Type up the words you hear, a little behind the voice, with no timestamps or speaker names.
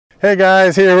Hey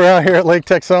guys, we're out here at Lake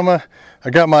Texoma. I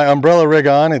got my umbrella rig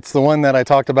on. It's the one that I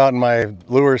talked about in my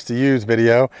lures to use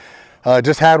video.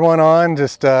 Just had one on,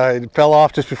 it fell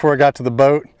off just before I got to the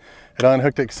boat. It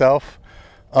unhooked itself.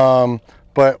 But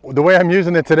the way I'm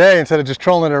using it today, instead of just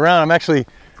trolling it around, I'm actually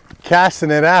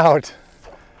casting it out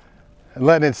and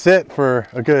letting it sit for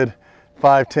a good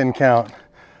 5-10 count.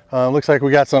 Looks like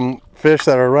we got some fish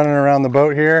that are running around the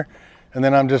boat here, and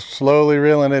then I'm just slowly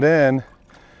reeling it in.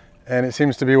 And it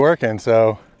seems to be working,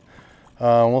 so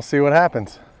we'll see what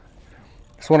happens.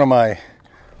 It's one of my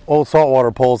old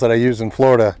saltwater poles that I use in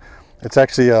Florida. It's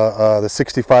actually the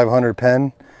 6500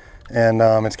 pen, and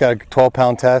it's got a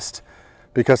 12-pound test,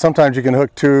 because sometimes you can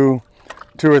hook two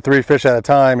or three fish at a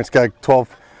time. It's got a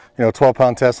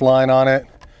 12-pound test line on it.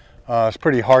 It's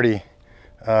pretty hardy,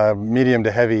 medium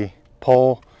to heavy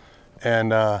pole,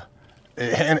 and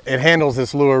it handles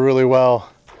this lure really well.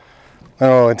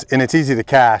 Oh, it's easy to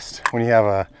cast when you have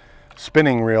a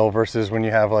spinning reel versus when you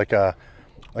have like a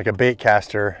bait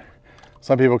caster.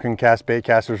 Some people can cast bait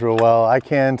casters real well. I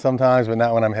can sometimes, but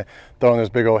not when I'm throwing this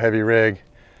big old heavy rig.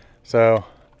 So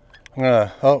we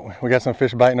got some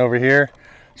fish biting over here.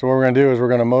 So what we're gonna do is we're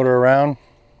gonna motor around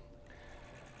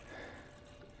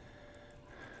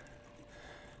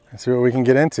and see what we can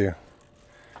get into.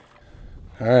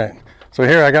 All right, so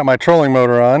here I got my trolling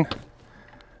motor on.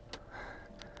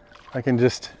 I can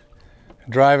just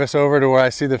drive us over to where I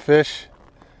see the fish.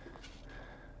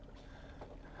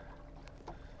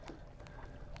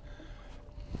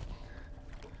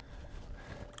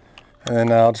 And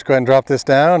then I'll just go ahead and drop this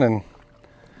down and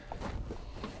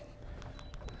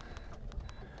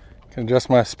can adjust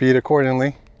my speed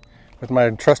accordingly with my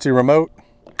trusty remote.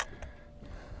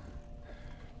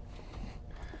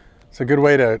 It's a good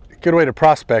way to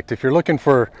prospect. If you're looking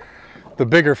for the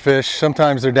bigger fish,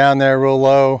 sometimes they're down there real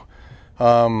low.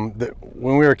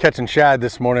 When we were catching shad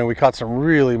this morning, we caught some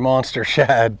really monster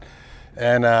shad,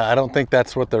 and I don't think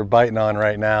that's what they're biting on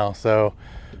right now. So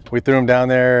we threw them down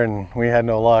there and we had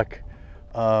no luck.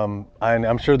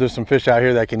 I'm sure there's some fish out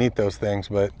here that can eat those things,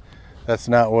 but that's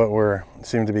not what we're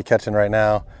seem to be catching right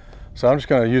now. So I'm just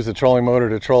going to use the trolling motor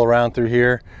to troll around through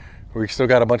here. We still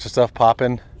got a bunch of stuff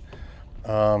popping.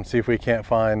 See if we can't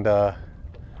find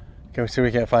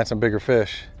some bigger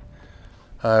fish.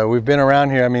 We've been around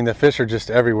here. I mean, the fish are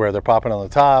just everywhere. They're popping on the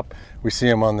top. We see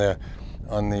them on the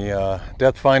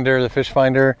depth finder, the fish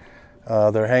finder.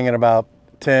 They're hanging about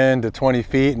 10 to 20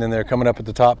 feet, and then they're coming up at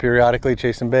the top periodically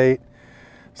chasing bait.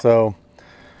 So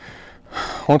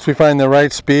once we find the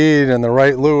right speed and the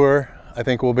right lure, I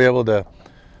think we'll be able to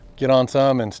get on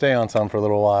some and stay on some for a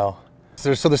little while.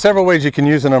 So there's several ways you can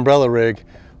use an umbrella rig.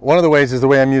 One of the ways is the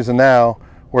way I'm using now,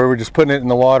 where we're just putting it in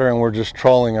the water and we're just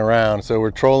trolling around. So we're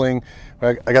trolling.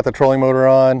 I got the trolling motor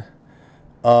on,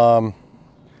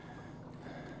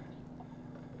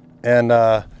 and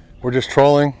we're just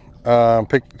trolling.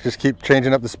 Just keep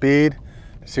changing up the speed,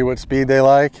 see what speed they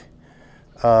like,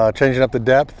 changing up the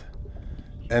depth.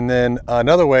 And then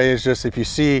another way is just if you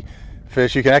see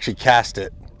fish, you can actually cast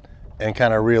it and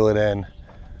kind of reel it in.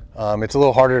 It's a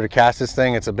little harder to cast this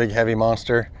thing. It's a big heavy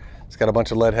monster. It's got a bunch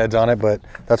of lead heads on it, but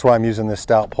that's why I'm using this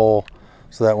stout pole,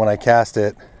 so that when I cast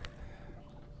it,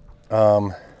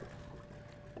 I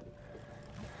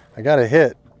got a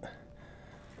hit,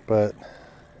 but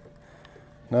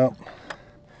nope.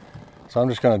 So I'm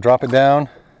just going to drop it down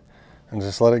and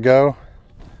just let it go.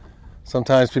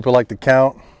 Sometimes people like to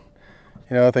count.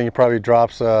 You know, I think it probably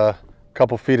drops a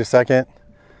couple feet a second,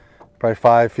 probably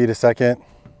 5 feet a second,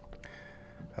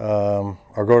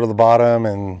 or go to the bottom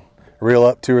and reel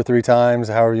up 2 or 3 times,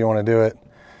 however you want to do it.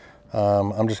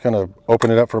 I'm just going to open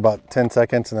it up for about 10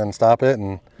 seconds and then stop it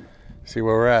and see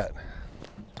where we're at.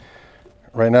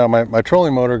 Right now my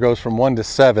trolling motor goes from 1 to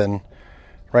 7.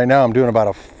 Right now I'm doing about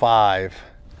a 5,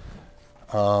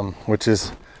 which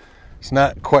is, it's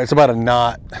not quite, it's about a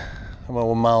knot, about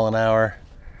 1 mile an hour.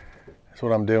 That's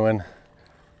what I'm doing.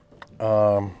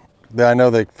 I know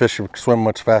the fish swim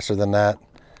much faster than that,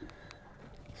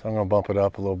 so I'm going to bump it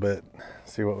up a little bit,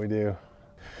 see what we do.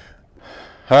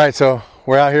 All right, so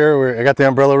we're out here. I got the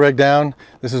umbrella rig down.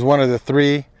 This is one of the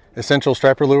 3 essential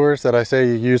striper lures that I say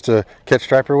you use to catch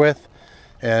striper with,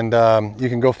 and you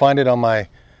can go find it on my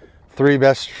 3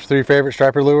 favorite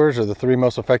striper lures, or the 3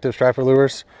 most effective striper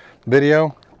lures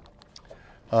video.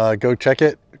 Go check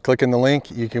it, click in the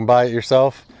link, you can buy it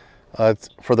yourself.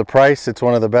 For the price, it's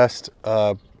one of the best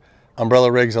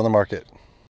umbrella rigs on the market.